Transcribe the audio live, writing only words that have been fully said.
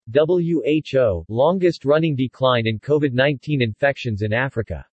WHO, longest-running decline in COVID-19 infections in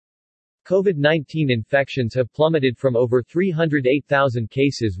Africa. COVID-19 infections have plummeted from over 308,000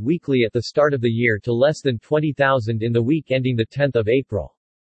 cases weekly at the start of the year to less than 20,000 in the week ending 10 April.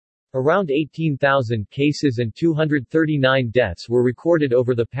 Around 18,000 cases and 239 deaths were recorded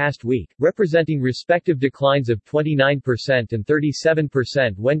over the past week, representing respective declines of 29% and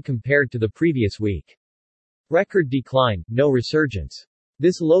 37% when compared to the previous week. Record decline, no resurgence.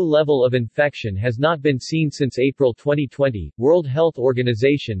 This low level of infection has not been seen since April 2020, World Health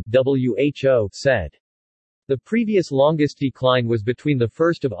Organization (WHO) said. The previous longest decline was between 1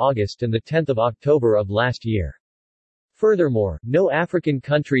 August and 10 October of last year. Furthermore, no African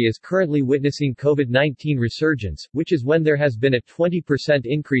country is currently witnessing COVID-19 resurgence, which is when there has been a 20%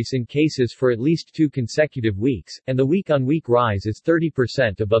 increase in cases for at least 2 consecutive weeks, and the week-on-week rise is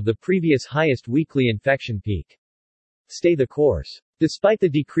 30% above the previous highest weekly infection peak. Stay the course. Despite the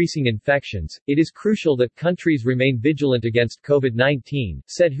decreasing infections, it is crucial that countries remain vigilant against COVID-19,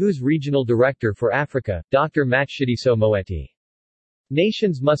 said WHO's Regional Director for Africa, Dr. Matshidiso Moeti.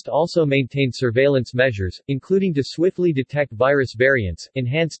 Nations must also maintain surveillance measures, including to swiftly detect virus variants,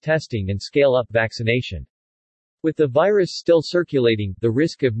 enhance testing and scale up vaccination. With the virus still circulating, the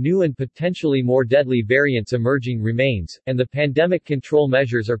risk of new and potentially more deadly variants emerging remains, and the pandemic control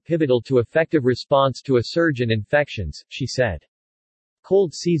measures are pivotal to effective response to a surge in infections, she said.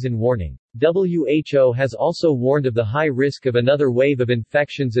 Cold season warning. WHO has also warned of the high risk of another wave of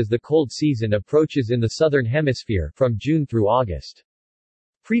infections as the cold season approaches in the southern hemisphere, from June through August.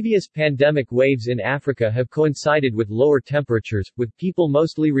 Previous pandemic waves in Africa have coincided with lower temperatures, with people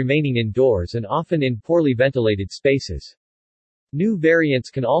mostly remaining indoors and often in poorly ventilated spaces. New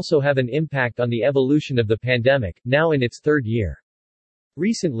variants can also have an impact on the evolution of the pandemic, now in its third year.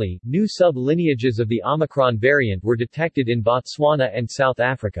 Recently, new sub-lineages of the Omicron variant were detected in Botswana and South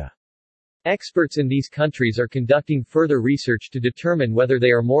Africa. Experts in these countries are conducting further research to determine whether they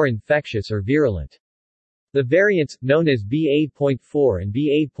are more infectious or virulent. The variants, known as BA.4 and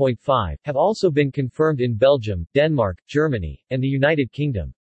BA.5, have also been confirmed in Belgium, Denmark, Germany, and the United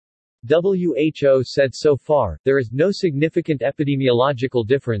Kingdom. WHO said so far, there is no significant epidemiological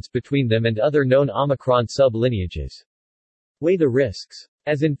difference between them and other known Omicron sub-lineages. Weigh the risks.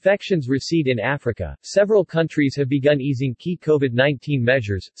 As infections recede in Africa, several countries have begun easing key COVID-19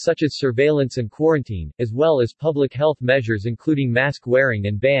 measures, such as surveillance and quarantine, as well as public health measures including mask wearing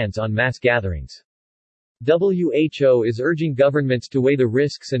and bans on mass gatherings. WHO is urging governments to weigh the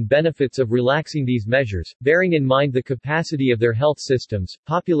risks and benefits of relaxing these measures, bearing in mind the capacity of their health systems,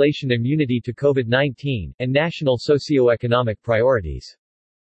 population immunity to COVID-19, and national socio-economic priorities.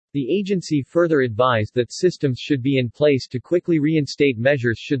 The agency further advised that systems should be in place to quickly reinstate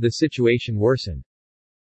measures should the situation worsen.